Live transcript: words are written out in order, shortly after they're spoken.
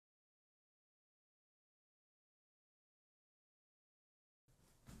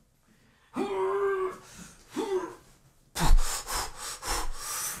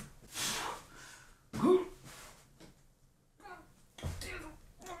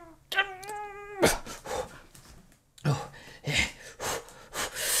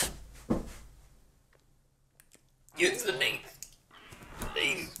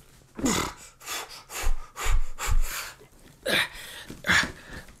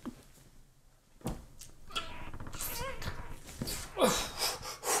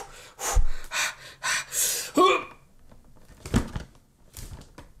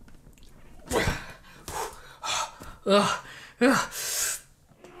Shit,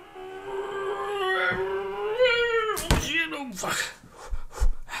 oh fuck.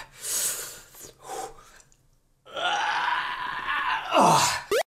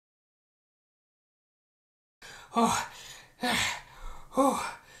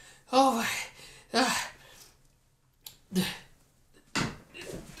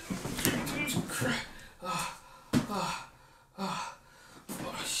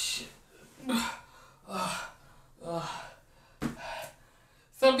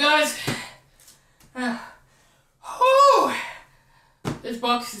 So guys, this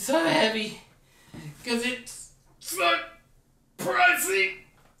box is so heavy because it's so pricey.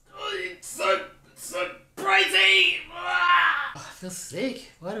 It's so pricey. I feel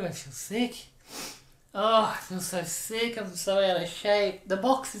sick. Why do I feel sick? Oh, I feel so sick. I'm so out of shape. The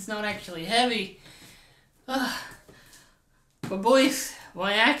box is not actually heavy. But boys,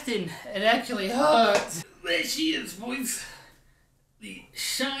 my acting, it actually hurts. There she is, boys. The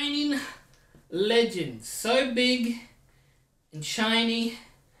Shining Legend. So big and shiny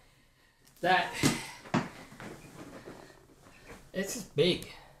that it's just big.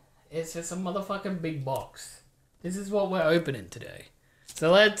 It's just a motherfucking big box. This is what we're opening today.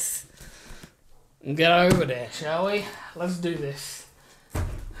 So let's get over there, shall we? Let's do this.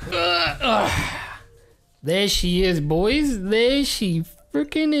 There she is, boys. There she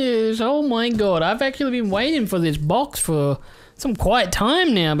freaking is. Oh my god. I've actually been waiting for this box for some quiet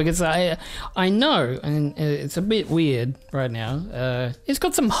time now because I know, and it's a bit weird right now. It's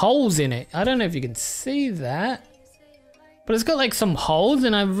got some holes in it. I don't know if you can see that, but it's got like some holes,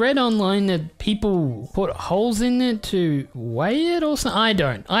 and I've read online that people put holes in it to weigh it or something.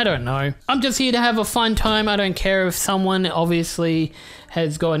 I don't know. I'm just here to have a fun time. I don't care if someone obviously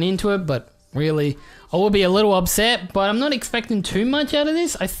has gone into it, but really, I will be a little upset, but I'm not expecting too much out of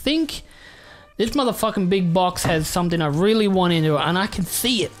this. I think this motherfucking big box has something I really want into it, and I can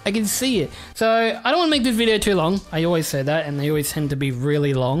see it. I can see it. So, I don't want to make this video too long. I always say that, and they always tend to be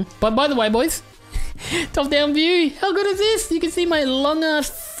really long. But by the way, boys, top down view. How good is this? You can see my long ass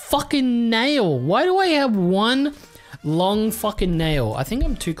fucking nail. Why do I have one long fucking nail? I think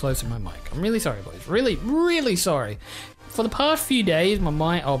I'm too close to my mic. I'm really sorry, boys. Really, really sorry. For the past few days,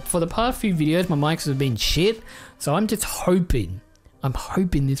 for the past few videos, my mics have been shit. So I'm just hoping. I'm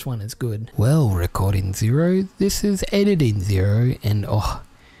hoping this one is good. Well, recording 0, this is editing 0, and oh,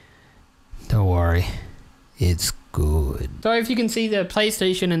 don't worry, it's good. So if you can see the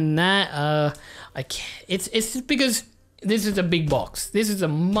PlayStation and that, it's just because this is a big box. This is a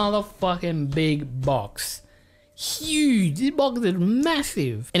motherfucking big box. Huge. This box is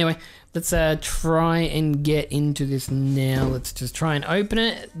massive. Anyway, let's try and get into this now. Let's just try and open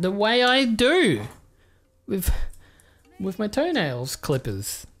it the way I do with my toenails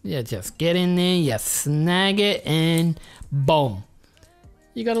clippers. Yeah, just get in there, you snag it, and boom.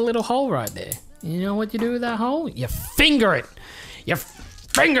 You got a little hole right there. You know what you do with that hole? You finger it. You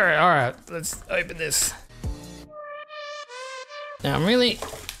finger it. All right, let's open this. Now, I'm really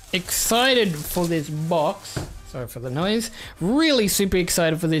excited for this box. Sorry for the noise. Really super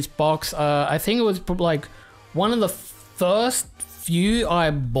excited for this box. I think it was like one of the first few I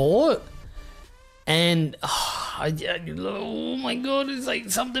bought. And oh my god, it's like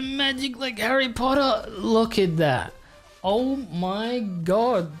something magic like Harry Potter. Look at that. Oh my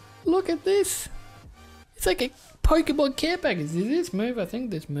god. Look at this. It's like a Pokemon care package. Did this move? I think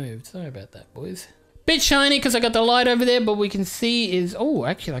this moved. Sorry about that, boys. Bit shiny because I got the light over there, but we can see is... Oh,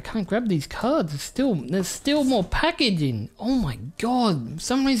 actually, I can't grab these cards. There's still more packaging. Oh my god. For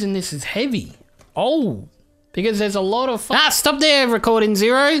some reason, this is heavy. Oh, because there's a lot of... Stop there, recording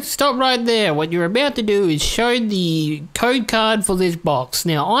 0. Stop right there. What you're about to do is show the code card for this box.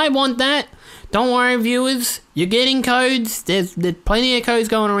 Now, I want that. Don't worry, viewers. You're getting codes. There's plenty of codes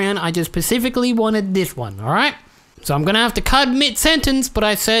going around. I just specifically wanted this one, all right? So I'm going to have to cut mid-sentence, but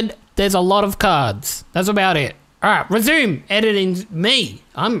I said there's a lot of cards. That's about it. All right, resume. Editing me.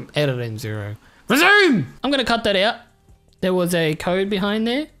 I'm editing 0. Resume! I'm going to cut that out. There was a code behind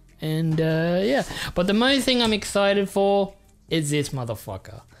there. And yeah, but the main thing I'm excited for is this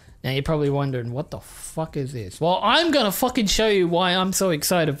motherfucker. Now you're probably wondering, what the fuck is this? Well, I'm gonna fucking show you why I'm so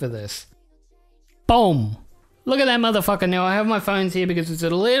excited for this. Boom. Look at that motherfucker. Now I have my phones here because it's a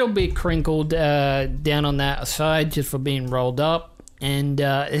little bit crinkled down on that side just for being rolled up. And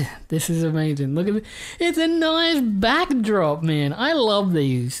this is amazing. Look at it. It's a nice backdrop, man. I love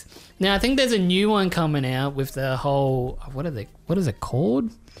these. Now I think there's a new one coming out with the whole, what is it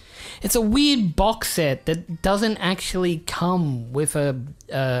called? It's a weird box set that doesn't actually come with a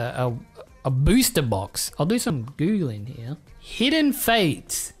booster box. I'll do some Googling here. Hidden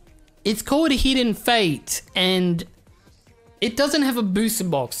Fates. It's called Hidden Fates, and it doesn't have a booster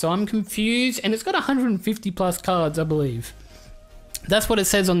box, so I'm confused. And it's got 150 plus cards, I believe. That's what it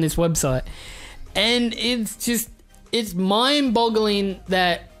says on this website. And it's mind-boggling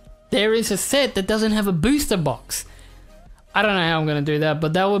that there is a set that doesn't have a booster box. I don't know how I'm going to do that,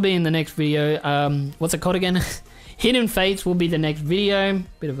 but that will be in the next video. What's it called again? Hidden Fates will be the next video.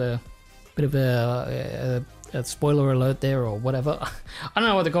 Bit of a spoiler alert there or whatever. I don't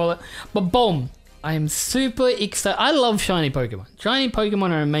know what to call it. But boom. I am super excited. I love shiny Pokemon. Shiny Pokemon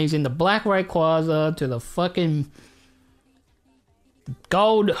are amazing. The Black Rayquaza to the fucking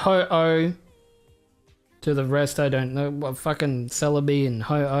Gold Ho-Oh to the rest I don't know. What fucking Celebi and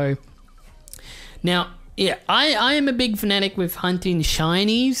Ho-Oh. Now, yeah, I am a big fanatic with hunting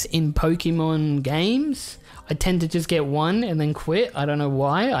shinies in Pokemon games. I tend to just get one and then quit. I don't know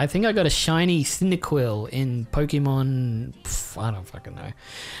why. I think I got a shiny Cyndaquil in Pokemon. I don't fucking know.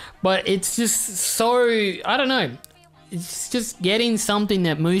 But it's just so, I don't know. It's just getting something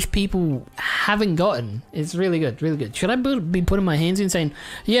that most people haven't gotten. It's really good, really good. Should I be putting my hands in saying,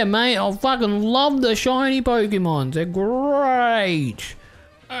 yeah, mate, I fucking love the shiny Pokemons. They're great.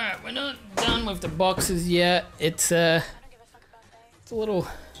 Alright, we're not done with the boxes yet. It's a little,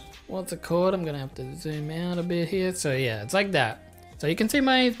 what's it called? I'm gonna have to zoom out a bit here. So yeah, it's like that. So you can see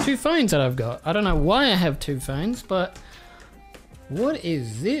my 2 phones that I've got. I don't know why I have 2 phones, but what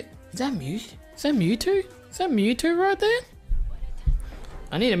is it? Is that Mewtwo? Is that Mewtwo? Is that Mewtwo right there?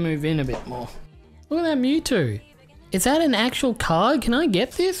 I need to move in a bit more. Look at that Mewtwo. Is that an actual card? Can I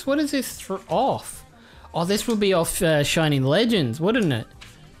get this? What is this off? Oh, this would be off Shining Legends, wouldn't it?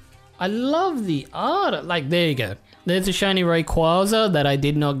 I love the art. Like, there you go. There's a shiny Rayquaza that I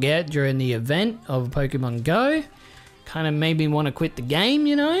did not get during the event of Pokemon Go. Kind of made me want to quit the game,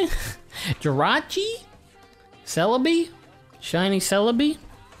 you know? Jirachi? Celebi? Shiny Celebi?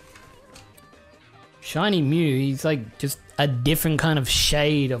 Shiny Mew, he's like just a different kind of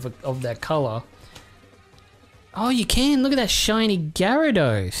shade of that color. Oh, you can. Look at that shiny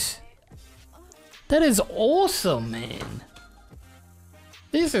Gyarados. That is awesome, man.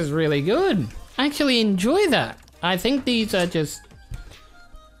 This is really good. I actually enjoy that. I think these are just...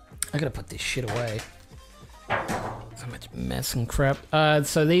 I gotta put this shit away. So much mess and crap.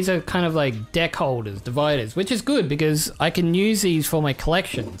 So these are kind of like deck holders, dividers, which is good because I can use these for my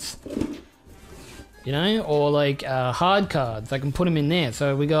collections. You know, or like hard cards. I can put them in there.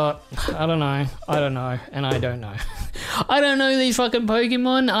 So we got, I don't know, and I don't know. I don't know these fucking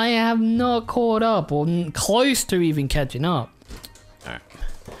Pokemon. I have not caught up or close to even catching up. Alright.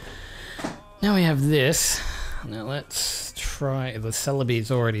 Now we have this. Now let's try, the Celebi is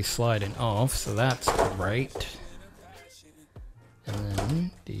already sliding off, so that's great. And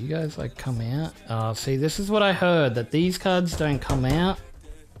then, do you guys like come out? See, this is what I heard, that these cards don't come out.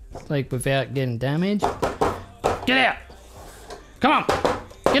 Like without getting damaged. Get out! Come on!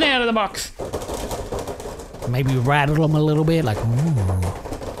 Get out of the box! Maybe rattle them a little bit, like ooh.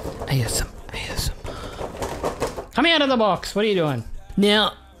 ASM. Come out of the box! What are you doing?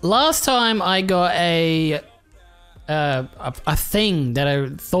 Now, last time I got a thing that I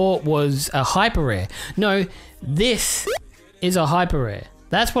thought was a hyper rare. No, this is a hyper rare.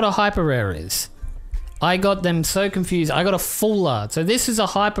 That's what a hyper rare is. I got them so confused. I got a full art. So this is a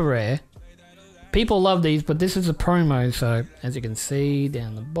hyper rare. People love these, but this is a promo. So as you can see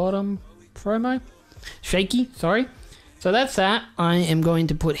down the bottom, promo. Shaky, sorry. So that's that. I am going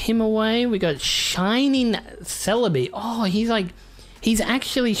to put him away. We got Shining Celebi. Oh, he's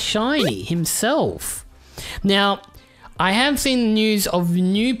actually shiny himself. Now, I have seen news of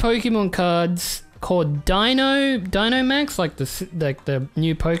new Pokemon cards called Dynamax, like the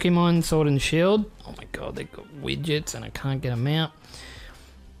new Pokemon Sword and Shield. Oh my god, they've got widgets and I can't get them out.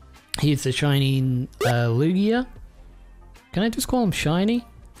 Here's the shiny Lugia. Can I just call him shiny?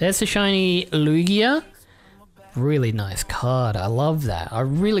 There's the shiny Lugia. Really nice card. I love that. I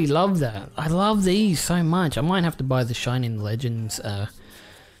really love that. I love these so much. I might have to buy the Shining Legends,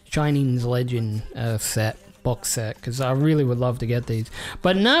 Shining's Legend set. Box set, because I really would love to get these.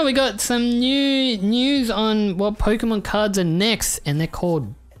 But no, we got some new news on what Pokemon cards are next, and they're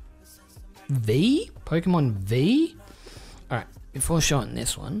called Pokemon V. Alright, before showing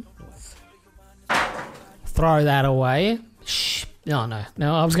this one, throw that away. Shh. No,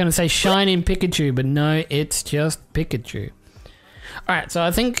 I was going to say Shining Pikachu, but no, it's just Pikachu. Alright, so I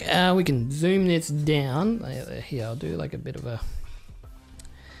think we can zoom this down. Here, I'll do like a bit of a...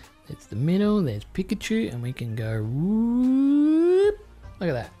 It's the middle, there's Pikachu, and we can go whoop. Look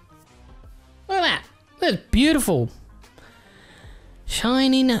at that. Look at that. That's beautiful.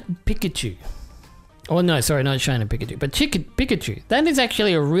 Shining Pikachu. Oh no, sorry, not Shining Pikachu, but Pikachu. That is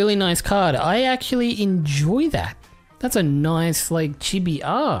actually a really nice card. I actually enjoy that. That's a nice, like, chibi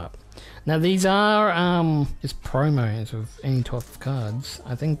art. Now, these are, just promos of any type of cards.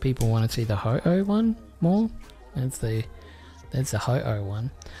 I think people want to see the Ho-Oh one more. That's the Ho-Oh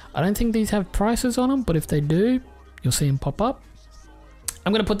one. I don't think these have prices on them, but if they do, you'll see them pop up.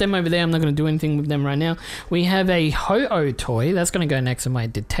 I'm going to put them over there. I'm not going to do anything with them right now. We have a Ho-Oh toy. That's going to go next to my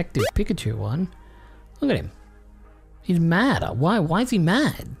Detective Pikachu one. Look at him. He's mad. Why is he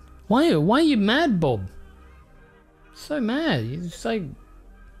mad? Why are you mad, Bob? So mad. He's like...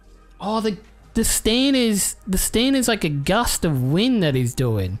 Oh, the stand is like a gust of wind that he's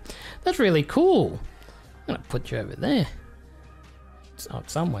doing. That's really cool. I'm going to put you over there. It's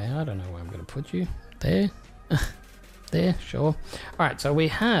not somewhere. I don't know where I'm going to put you. There. There, sure. Alright, so we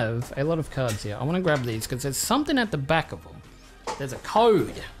have a lot of cards here. I want to grab these because there's something at the back of them. There's a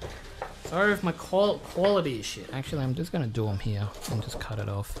code. Sorry if my quality is shit. Actually, I'm just going to do them here and just cut it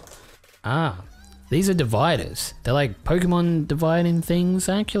off. Ah, these are dividers. They're like Pokemon dividing things.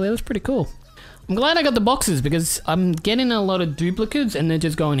 Actually, that's pretty cool. I'm glad I got the boxes because I'm getting a lot of duplicates and they're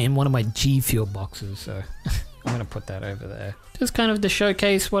just going in one of my G Fuel boxes. So I'm going to put that over there. Just kind of to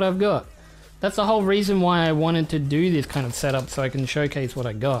showcase what I've got. That's the whole reason why I wanted to do this kind of setup, so I can showcase what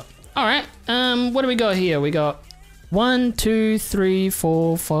I got. Alright, what do we got here? We got 1, 2, 3,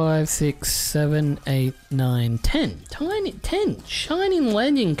 4, 5, 6, 7, 8, 9, 10. 10 Shining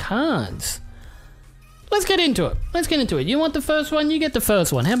Legend cards. Let's get into it. Let's get into it. You want the first one? You get the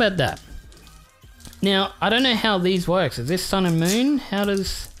first one. How about that? Now, I don't know how these works. Is this Sun and Moon? How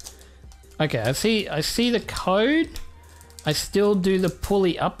does... Okay, I see the code. I still do the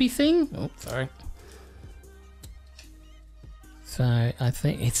pulley uppy thing. Oh, sorry. So I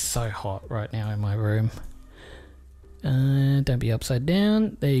think it's so hot right now in my room. Don't be upside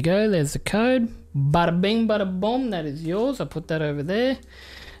down. There you go. There's the code. Bada bing, bada boom. That is yours. I put that over there.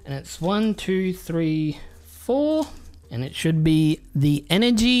 And it's 1, 2, 3, 4. And it should be the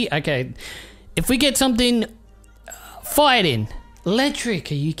energy. Okay. If we get something fighting,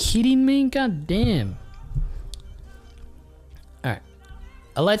 electric. Are you kidding me? God damn.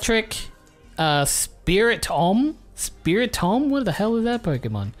 Electric, Spiritomb, what the hell is that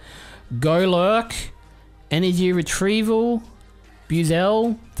Pokemon? Golurk, Energy Retrieval,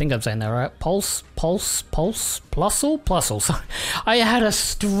 Buzel, I think I'm saying that right, Plusle, sorry. I had a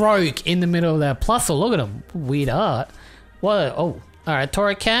stroke in the middle of that Plusle, look at him, weird art. What, oh, alright,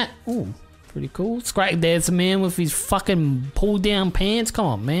 Torracat, ooh, pretty cool. There's a man with his fucking pull down pants, come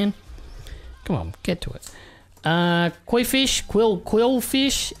on man. Come on, get to it. Quillfish.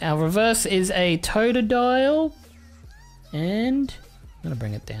 Our reverse is a Totodile. And I'm gonna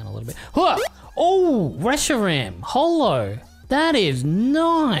bring it down a little bit. Huh! Oh, Reshiram, Holo. That is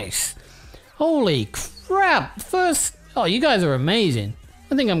nice. Holy crap. First, oh, you guys are amazing.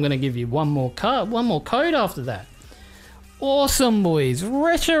 I think I'm gonna give you one more code after that. Awesome, boys.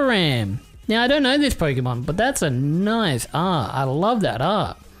 Reshiram. Now, I don't know this Pokemon, but that's a nice art. I love that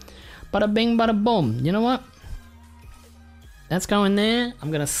art. Bada bing, bada boom. You know what? That's going there. I'm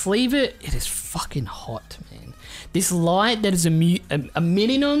going to sleeve it. It is fucking hot, man. This light that is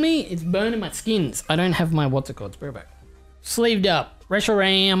emitting on me, it's burning my skins. I don't have my, what's it called? Spirit back. Sleeved up.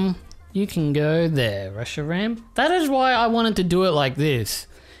 Reshiram. You can go there, Reshiram. That is why I wanted to do it like this.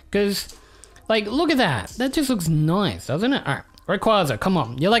 Because, like, look at that. That just looks nice, doesn't it? Alright. Rayquaza, come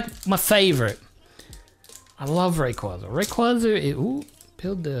on. You're like my favorite. I love Rayquaza. Rayquaza, ooh,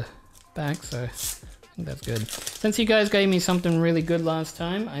 peeled the back, so... That's good. Since you guys gave me something really good last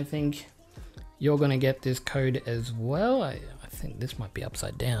time, I think you're gonna get this code as well. I think this might be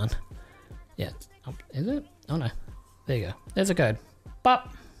upside down. Yeah, is it? Oh no. There you go. There's a code.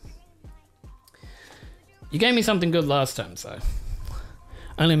 Bop. You gave me something good last time, so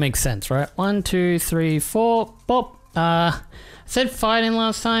only makes sense, right? 1, 2, 3, 4. Bop. Said fighting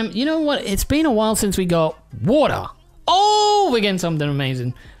last time. You know what? It's been a while since we got water. Oh, we're getting something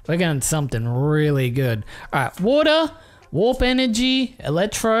amazing. We're getting something really good. Alright, water, warp energy,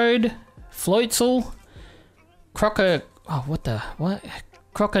 electrode, floatzel, croco... Oh, what?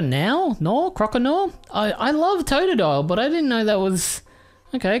 Croconaw? No? Croconaw? I love Totodile, but I didn't know that was...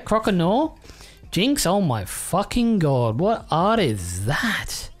 Okay, Croconaw. Jinx, oh my fucking god. What art is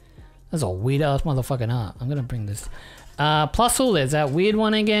that? That's a weird ass motherfucking art. I'm gonna bring this... Plusle, there's that weird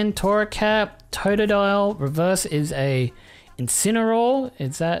one again. Torracat, Totodile, reverse is a... Incineroar,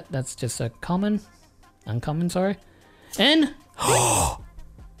 is that's just a uncommon, sorry. And oh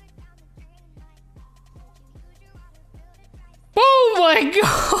my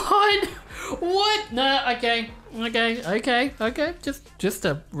god! What? No, okay. Just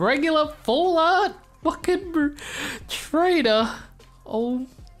a regular full art fucking trader. Oh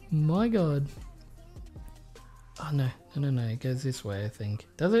my god. Oh no, no, it goes this way, I think.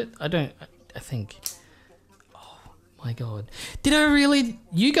 Does it? I think. Oh my god. Did I really?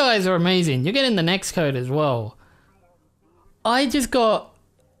 You guys are amazing. You're getting the next code as well. I just got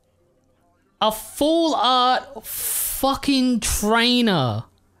a full art fucking trainer.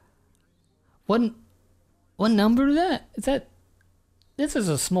 What number is that? This is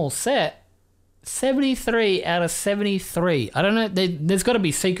a small set. 73 out of 73. I don't know. There's got to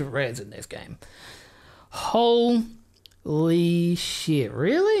be secret rares in this game. Holy shit.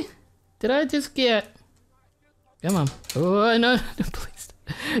 Really? Did I just get... Come on. Oh, no. Please.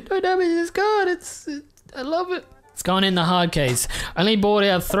 Don't damage this card. I love it. It's gone in the hard case. I only bought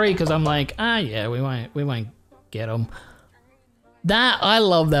out 3 because I'm like, yeah, we won't get them. I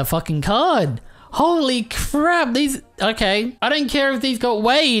love that fucking card. Holy crap, okay, I don't care if these got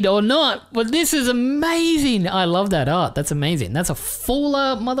weighed or not, but this is amazing. I love that art, that's amazing. That's a full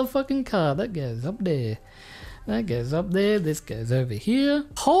art motherfucking card. That goes up there. That goes up there, this goes over here.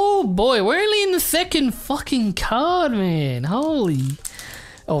 Oh boy, we're only in the second fucking card, man.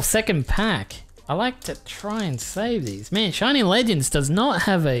 Second pack. I like to try and save these. Man, Shining Legends does not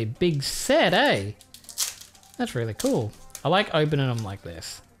have a big set, eh? That's really cool. I like opening them like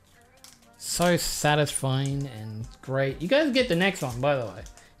this. So satisfying and great. You guys get the next one, by the way.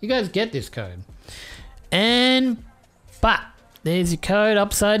 You guys get this code. And, there's your code,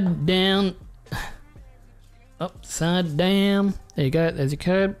 upside down. Upside down. There you go, there's your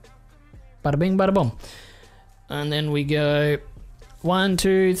code. Bada bing, bada boom. And then we go 1,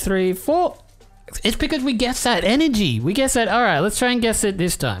 2, 3, 4. It's because we guess that energy. We guess that. All right, let's try and guess it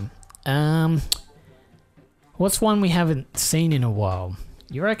this time. What's one we haven't seen in a while?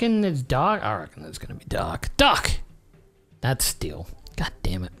 You reckon it's dark? I reckon it's gonna be dark. Dark! That's steel. God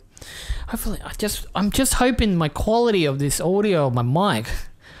damn it. Hopefully, I'm just hoping my quality of this audio, my mic,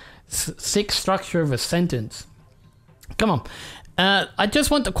 sick structure of a sentence. Come on. I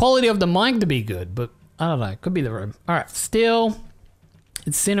just want the quality of the mic to be good, but I don't know. It could be the room. Alright, steel.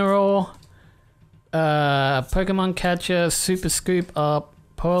 Incineroar. Pokemon Catcher. Super Scoop Up.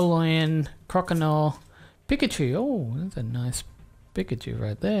 Purloin. Crocodile. Pikachu. Oh, that's a nice Pikachu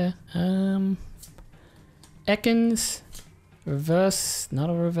right there. Ekans. Reverse. Not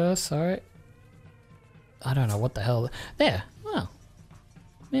a reverse, alright. I don't know what the hell. There. Oh.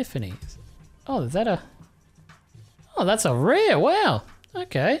 Miffany. Oh, is that a... Oh, that's a rare. Wow.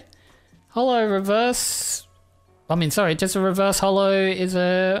 Okay. Holo reverse. I mean, sorry, just a reverse holo is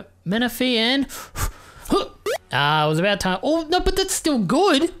a Menifee and... it was about time. Oh, no, but that's still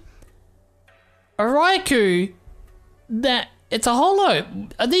good. A Raikou. It's a holo.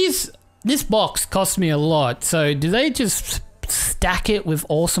 This box cost me a lot, so do they just stack it with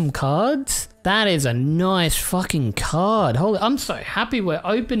awesome cards? That is a nice fucking card. Holy, I'm so happy we're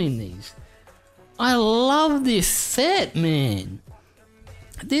opening these. I love this set, man.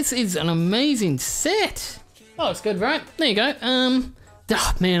 This is an amazing set. Oh, it's good, right? There you go. Oh,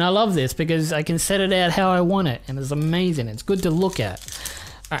 man, I love this because I can set it out how I want it, and it's amazing. It's good to look at.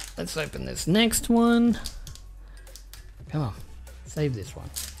 All right, let's open this next one. Come on, save this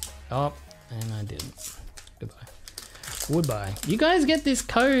one. Oh, and I didn't. Goodbye. Goodbye. You guys get this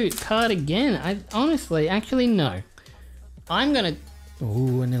card again. I honestly, actually, no. I'm gonna...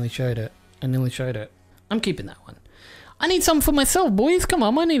 Ooh, I nearly showed it. I'm keeping that one. I need something for myself, boys. Come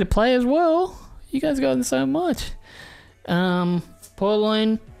on, I need to play as well. You guys got so much.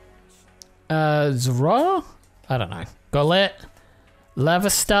 Purloin. Zora? I don't know. Golette.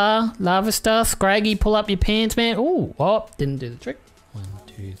 Lavastar. Scraggy, pull up your pants, man. Ooh, oh, didn't do the trick. 1,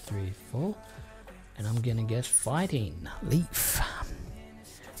 2, 3, 4. And I'm gonna guess fighting. Leaf.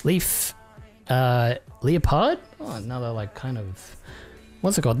 Leopard? Oh, another like kind of...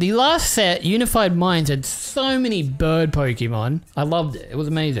 What's it called? The last set, Unified Minds, had so many bird Pokemon. I loved it. It was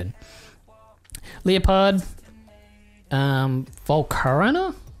amazing. Leopard.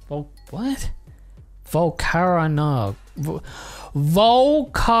 Volcarona? What? Volcarona.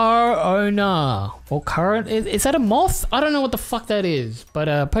 Volcarona. Is that a moth? I don't know what the fuck that is. But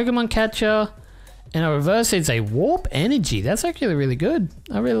Pokemon Catcher. And a reverse is a Warp Energy. That's actually really good.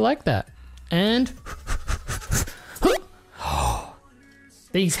 I really like that. And...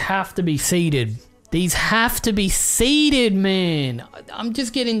 These have to be seeded. These have to be seeded, man. I'm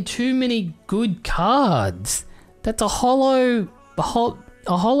just getting too many good cards. That's a holo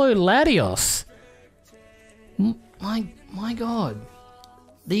Latios. My god.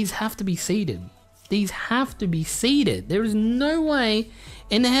 These have to be seeded. These have to be seeded. There is no way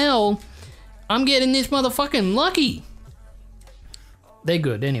in hell I'm getting this motherfucking lucky. They're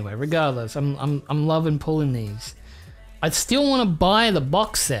good anyway, regardless. I'm loving pulling these. I still want to buy the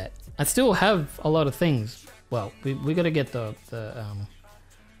box set. I still have a lot of things. well, we gotta get the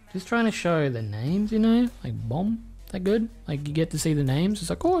just trying to show the names, you know, like bomb. That good? Like you get to see the names. It's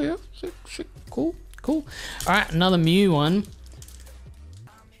like, oh yeah, sick, cool. All right, another Mew one.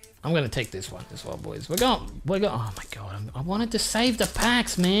 I'm gonna take this one as well, boys. We're going. Oh my god, I wanted to save the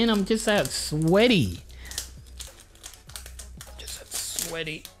packs, man. I'm just that sweaty.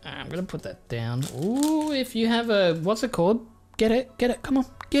 Sweaty. I'm gonna put that down. Ooh, if you have a, what's it called? Get it. Come on,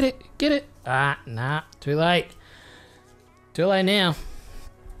 get it. Ah, nah, too late. Too late now.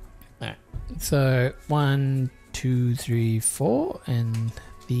 Alright, so 1, 2, 3, 4, and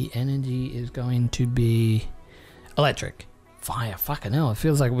the energy is going to be electric. Fire, fucking hell. It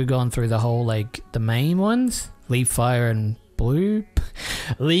feels like we've gone through the whole, like, the main ones. Leaf, fire, and blue.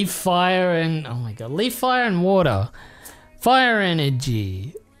 Leaf, fire, and, oh my god. Leaf, fire, and water. Fire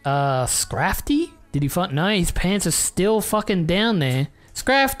energy. Scrafty? Did he find? No, his pants are still fucking down there.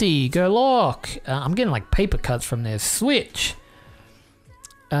 Scrafty, go lock. I'm getting like paper cuts from there. Switch.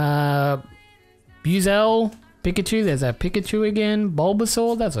 Buzel, Pikachu. There's that Pikachu again.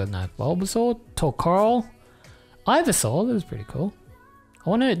 Bulbasaur. That's a nice Bulbasaur. Torkoral. Ivysaur. That was pretty cool. I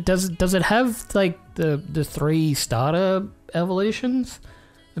wonder, does it have like the 3 starter evolutions?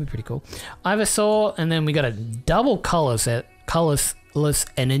 That'd be pretty cool. Ivysaur, and then we got a double colorless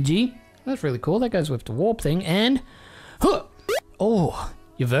energy. That's really cool. That goes with the warp thing. And oh,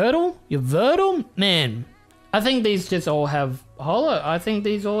 Yveltal? Man, I think these just all have holo. I think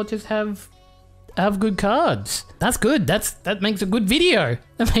these all just have good cards. That's good. That makes a good video.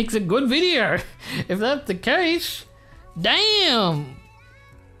 That makes a good video. If that's the case, damn.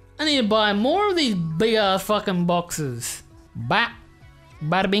 I need to buy more of these big ass fucking boxes. Bap.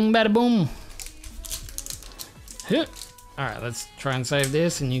 Bada bing, bada boom. Alright, let's try and save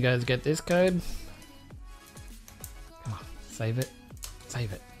this and you guys get this code. Come on, save it.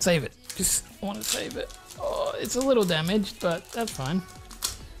 Save it. Just want to save it. Oh, it's a little damaged, but that's fine.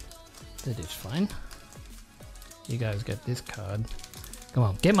 That is fine. You guys get this card. Come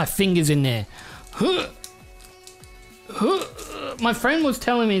on, get my fingers in there. My friend was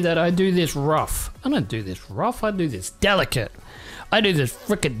telling me that I do this rough. I don't do this rough, I do this delicate. I do this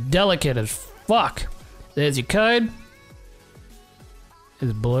frickin' delicate as fuck. There's your code.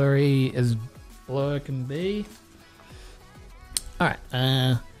 As blurry as blur can be. Alright,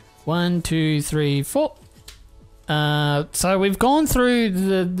 1, 2, 3, 4. So we've gone through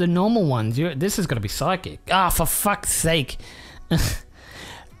the normal ones. This is gonna be psychic. Ah, for fuck's sake.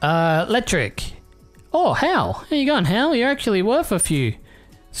 Electric. Oh, Hal. How you going, Hal? You're actually worth a few.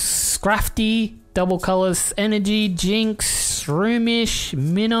 Scrafty, double colors, energy, Jinx, Shroomish,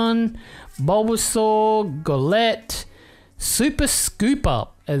 Minon, Bulbasaur, Golett, Super Scoop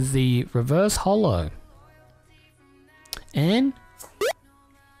Up as the reverse holo. And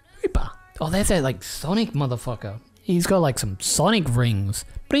Hooper. Oh, there's that like Sonic motherfucker. He's got like some Sonic rings.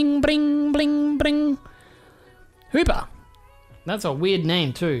 Bling, bling, bling, bling. Hooper. That's a weird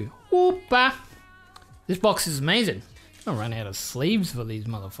name too. Hooper. This box is amazing. I'm gonna run out of sleeves for these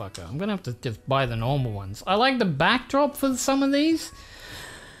motherfucker. I'm gonna have to just buy the normal ones. I like the backdrop for some of these.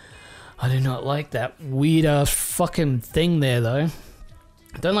 I do not like that weird ass fucking thing there though.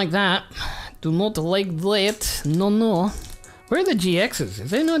 Don't like that. Do not like that. No. Where are the GXs? Is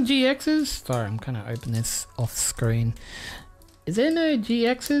there no GXs? Sorry, I'm kind of open this off screen. Is there no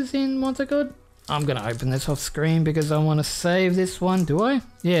GXs in what's it called? I'm gonna open this off screen because I want to save this one. Do I?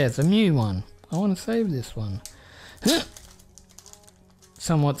 Yeah, it's a new one. I want to save this one.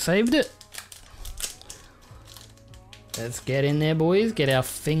 Somewhat saved it. Let's get in there, boys. Get our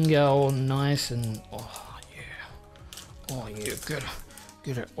finger all nice and oh yeah,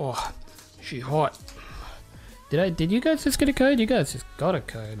 get it. Oh, she hot. Did you guys just get a code? You guys just got a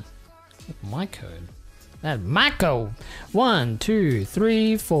code. My code. That's my code. 1, 2,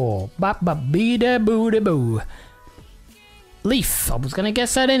 3, 4. Bop bop bee da boo da boo. Leaf. I was gonna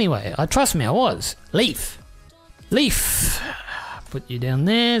guess that anyway. Trust me, I was. Leaf. Put you down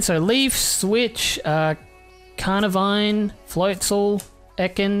there. So Leaf, Switch, Carnivine, Floatzel,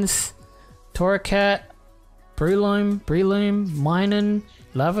 Ekans, Torracat, Breloom, Minun,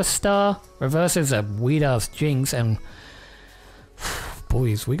 Lavastar. Reverse is a weird ass Jinx, and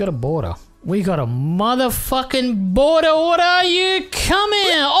boys, we got a border. We got a motherfucking border. What are you coming?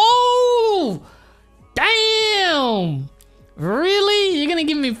 Oh, damn! Really? You're gonna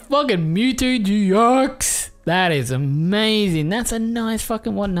give me fucking Mewtwo GX? That is amazing. That's a nice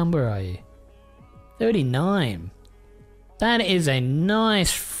fucking. What number are you? 39. That is a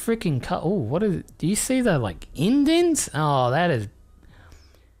nice freaking cut. Oh, what is it? Do you see the like indents? Oh, that is.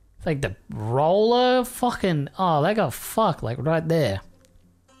 It's like the roller fucking. Oh, that got fucked like right there.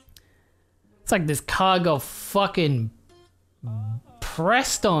 It's like this card got fucking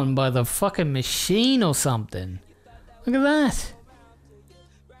pressed on by the fucking machine or something. Look at that.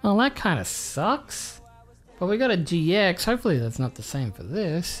 Oh, that kind of sucks. But we got a GX. Hopefully that's not the same for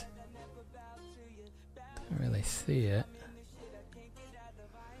this. Don't really see it.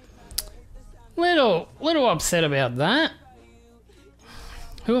 Little upset about that.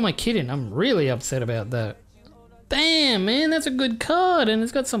 Who am I kidding? I'm really upset about that. Damn, man, that's a good card, and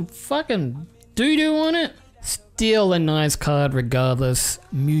it's got some fucking doo-doo on it. Still a nice card regardless.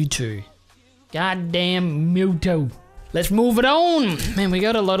 Mewtwo. Goddamn Mewtwo. Let's move it on. Man, we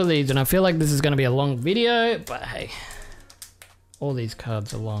got a lot of these, and I feel like this is going to be a long video, but hey. All these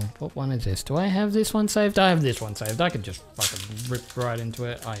cards are long. What one is this? Do I have this one saved? I have this one saved. I could just fucking rip right into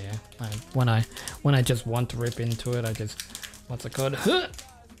it. Oh yeah. When I just want to rip into it, I just... What's it called? Huh!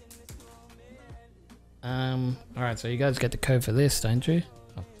 Alright, so you guys get the code for this, don't you?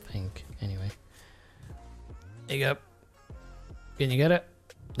 I think. Anyway. There you go. Can you get it?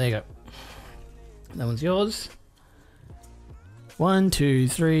 There you go. That one's yours. 1, 2,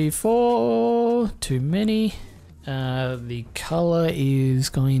 3, 4. Too many. The color is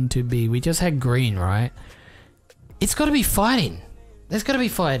going to be... We just had green, right? It's got to be fighting. There's got to be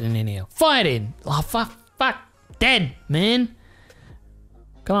fighting in here. Fighting! Oh, fuck. Dead, man.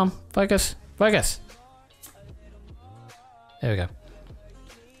 Come on. Focus. Focus. There we go.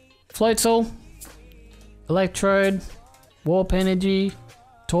 Floatzel. Electrode. Warp Energy.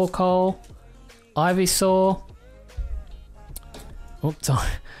 Torkoal. Ivysaur. Oops, sorry.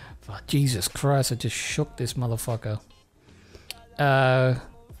 Oh, Jesus Christ, I just shook this motherfucker.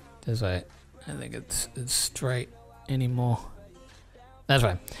 This way. I think it's straight anymore. That's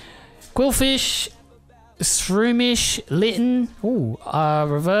right. Quillfish, Shroomish, Litten. Ooh,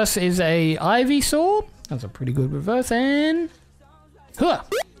 reverse is a Ivysaur. That's a pretty good reverse. And... Huh!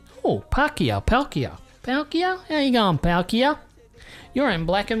 Oh, Palkia. Palkia? How you going, Palkia? You're in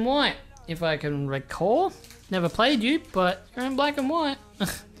black and white, if I can recall. Never played you, but you're in black and white.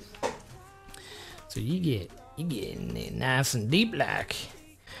 So you get in there nice and deep like.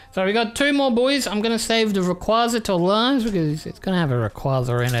 So we got 2 more boys. I'm gonna save the Rayquaza till last because it's gonna have a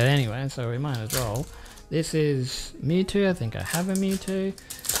Rayquaza in it anyway, so we might as well. This is Mewtwo. I think I have a Mewtwo.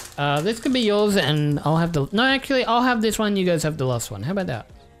 This could be yours, and I'll have the... No, actually, I'll have this one. You guys have the last one. How about that?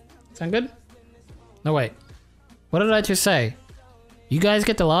 Sound good? No, wait. What did I just say? You guys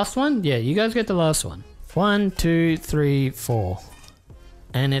get the last one? Yeah, you guys get the last one. 1, 2, 3, 4.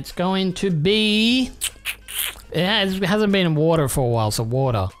 And it's going to be... It hasn't been in water for a while, so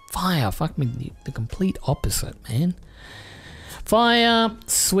water. Fire. Fuck me, the complete opposite, man. Fire,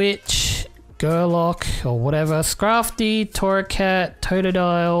 Switch, Gerlock, or whatever. Scrafty, Torracat,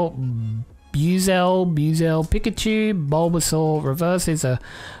 Totodile, Buizel, Pikachu, Bulbasaur. Reverse is a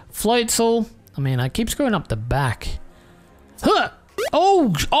Floatzel. I mean, I keep screwing up the back. Huh!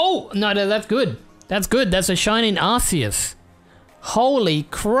 Oh! No, that's good. That's good. That's a Shining Arceus. Holy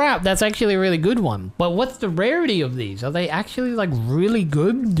crap, that's actually a really good one. But what's the rarity of these? Are they actually like really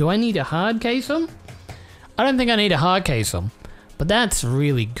good? Do I need to hard case them? I don't think I need to hard case them. But that's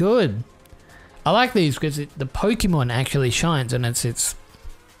really good. I like these because the Pokemon actually shines and it's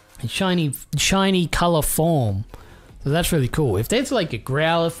shiny color form. So that's really cool. If there's like a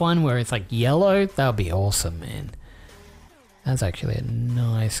Growlithe one where it's like yellow, that would be awesome, man. That's actually a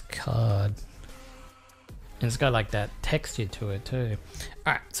nice card. And it's got like that texture to it too.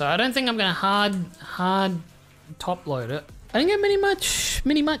 Alright, so I don't think I'm gonna hard top load it. I didn't get many much.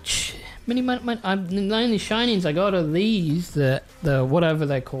 The only shinings I got are these, the whatever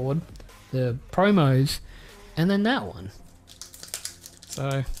they're called, the promos, and then that one.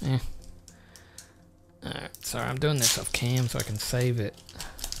 So, yeah. Alright, sorry, I'm doing this off cam so I can save it.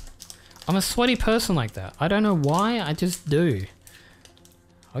 I'm a sweaty person like that. I don't know why, I just do.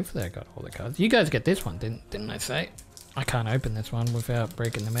 Hopefully I got all the cards. You guys get this one, didn't I say? I can't open this one without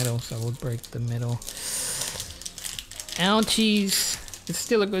breaking the metal, so we'll break the metal. Ouchies. It's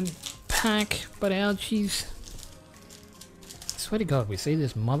still a good pack, but ouchies. I swear to God, we see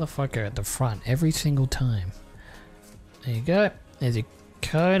this motherfucker at the front every single time. There you go. There's your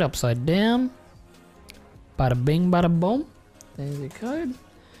code upside down. Bada bing, bada boom. There's your code.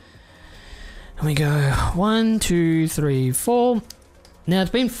 And we go 1, 2, 3, 4. Now,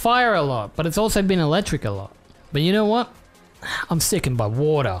 it's been fire a lot, but it's also been electric a lot. But you know what? I'm sickened by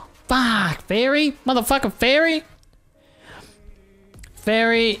water. Fuck, fairy? Motherfucker fairy?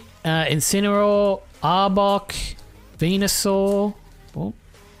 Fairy, Incineroar, Arbok, Venusaur,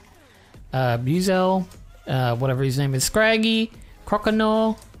 Buizel, whatever his name is, Scraggy,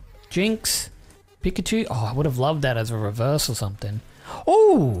 Croconaw, Jinx, Pikachu. Oh, I would have loved that as a reverse or something.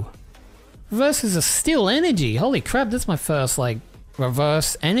 Oh! Reverse is a still energy. Holy crap, that's my first, like,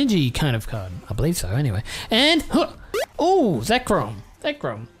 reverse energy kind of card. I believe so, anyway. And, oh, Zekrom.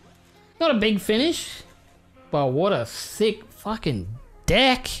 Zekrom. Not a big finish, but what a sick fucking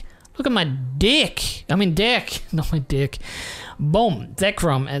deck. Look at my dick. I mean deck, not my dick. Boom,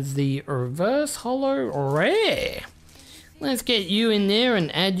 Zekrom as the reverse holo rare. Let's get you in there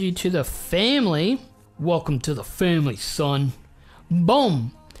and add you to the family. Welcome to the family, son.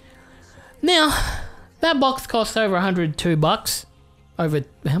 Boom. Now, that box cost over 102 bucks.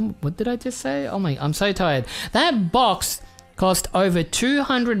 What did I just say? Oh my, I'm so tired. That box cost over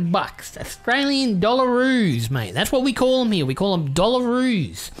 200 bucks. Australian dollaroos, mate. That's what we call them here. We call them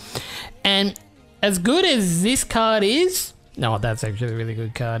dollaroos. And as good as this card is, no, that's actually a really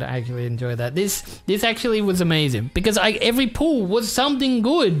good card. I actually enjoy that. This actually was amazing because every pull was something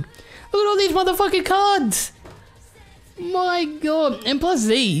good. Look at all these motherfucking cards. My god. And plus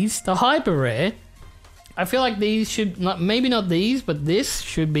these, the hyper rare, I feel like these should, maybe not these, but this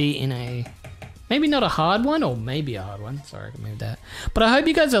should be in a, maybe not a hard one, or maybe a hard one. Sorry, I can move that. But I hope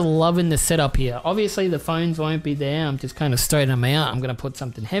you guys are loving the setup here. Obviously the phones won't be there. I'm just kind of straightening them out. I'm going to put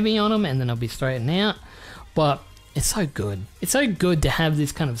something heavy on them and then I'll be straightening out. But it's so good. It's so good to have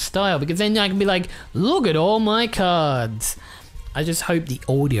this kind of style because then I can be like, look at all my cards. I just hope the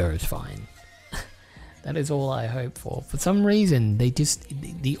audio is fine. That is all I hope for. For some reason,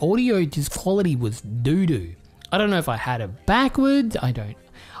 the audio just quality was doo-doo. I don't know if I had it backwards. I don't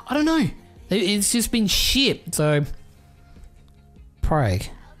know. It's just been shit. So, pray.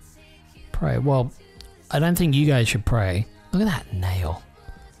 Well, I don't think you guys should pray. Look at that nail.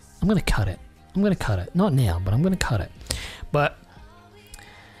 I'm gonna cut it. Not now, but I'm gonna cut it. But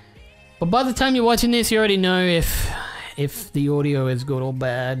by the time you're watching this, you already know if the audio is good or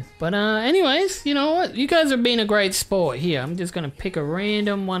bad. But anyways, you know what? You guys are being a great sport. Here, I'm just gonna pick a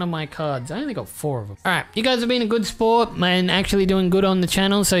random one of my cards. I only got 4 of them. Alright, you guys are being a good sport and actually doing good on the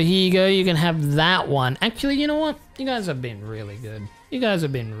channel. So here you go, you can have that one. Actually, you know what? You guys have been really good. You guys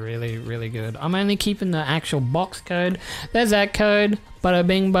have been really, really good. I'm only keeping the actual box code. There's that code. Bada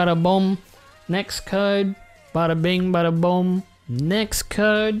bing, bada boom. Next code. Bada bing, bada boom. Next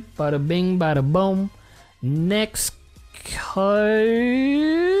code. Bada bing, bada boom. Next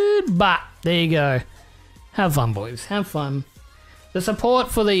code. But there you go. Have fun, boys. Have fun. The support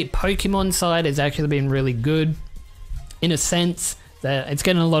for the Pokemon side has actually been really good, in a sense that it's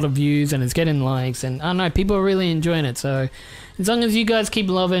getting a lot of views and it's getting likes, and I don't know, people are really enjoying it. So as long as you guys keep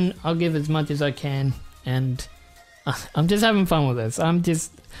loving, I'll give as much as I can, and I'm just having fun with this. I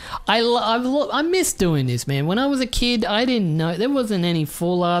miss doing this, man. When I was a kid, I didn't know, there wasn't any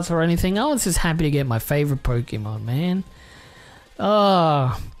full arts or anything. I was just happy to get my favorite Pokemon, man.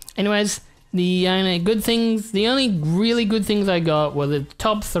 Anyways, the only really good things I got were the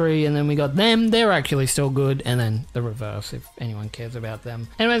top 3, and then we got them. They're actually still good, and then the reverse, if anyone cares about them.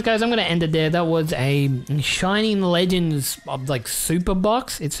 Anyways, guys, I'm gonna end it there. That was a Shining Legends like super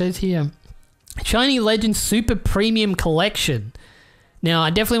box. It says here, Shiny Legends Super Premium Collection. Now,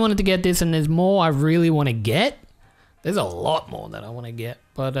 I definitely wanted to get this, and there's more I really want to get. There's a lot more that I want to get,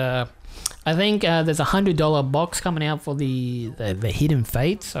 but I think there's a $100 box coming out for the Hidden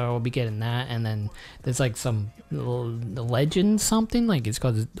Fates, so I'll be getting that. And then there's like some legend something, like it's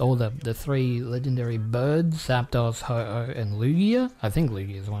got all the 3 legendary birds, Zapdos, Ho-Oh, and Lugia. I think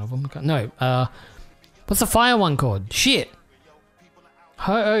Lugia is one of them. No, what's the fire one called? Shit.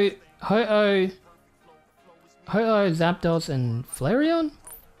 Ho-Oh, Zapdos, and Flareon?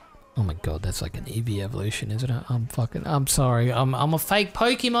 Oh my god, that's like an Eevee evolution, isn't it? I'm sorry. I'm a fake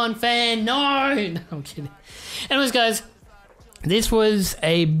Pokemon fan. No, I'm kidding. Anyways, guys, this was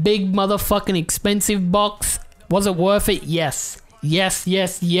a big motherfucking expensive box. Was it worth it? Yes. Yes,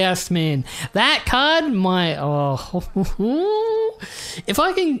 man. That card, if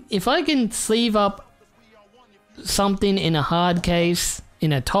I can sleeve up something in a hard case,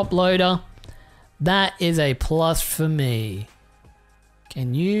 in a top loader, that is a plus for me.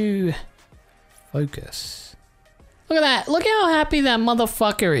 Can you focus? Look at that. Look how happy that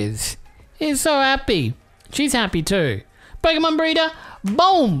motherfucker is. He's so happy. She's happy too. Pokemon breeder.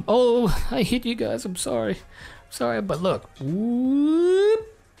 Boom. Oh, I hit you guys. I'm sorry. But look.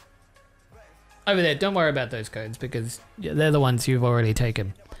 Whoop. Over there. Don't worry about those codes because they're the ones you've already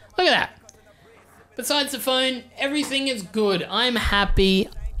taken. Look at that. Besides the phone, everything is good. I'm happy.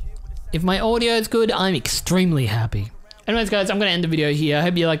 If my audio is good, I'm extremely happy. Anyways, guys, I'm going to end the video here. I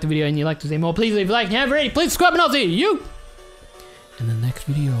hope you liked the video and you'd like to see more. Please leave a like. If you haven't already, please subscribe, and I'll see you in the next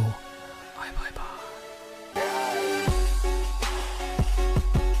video.